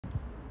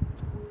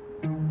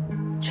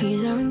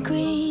Trees aren't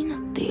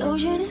green, the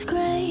ocean is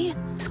gray,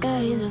 sky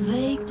is a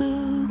vague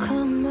blue,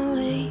 come my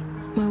way.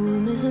 My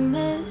room is a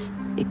mess,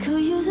 it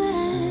could use a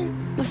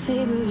hand. My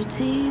favorite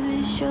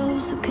TV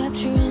shows are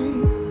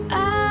capturing